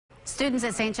Students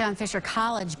at St. John Fisher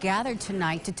College gathered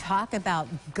tonight to talk about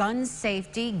gun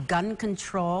safety, gun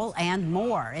control, and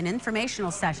more. An informational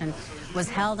session was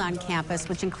held on campus,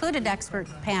 which included expert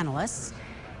panelists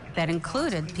that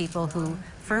included people who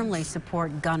firmly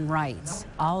support gun rights.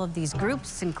 All of these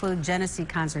groups include Genesee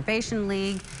Conservation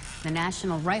League, the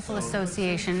National Rifle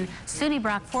Association, SUNY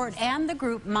Brockport, and the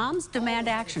group Moms Demand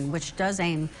Action, which does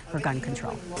aim for gun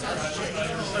control.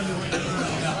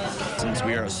 Since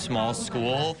we are a small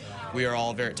school, we are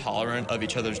all very tolerant of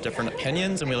each other's different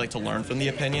opinions, and we like to learn from the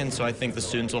opinions, so I think the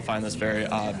students will find this very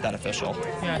beneficial.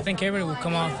 Yeah, I think everybody will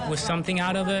come off with something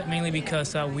out of it, mainly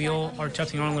because we all are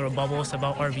trapped in our own little bubbles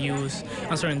about our views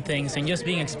on certain things, and just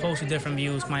being exposed to different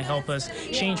views might help us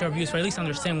change our views, or at least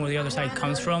understand where the other side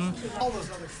comes from.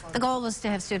 The goal was to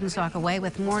have students walk away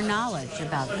with more knowledge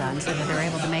about guns so that they're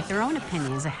able to make their own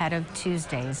opinions ahead of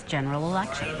Tuesday's general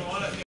election.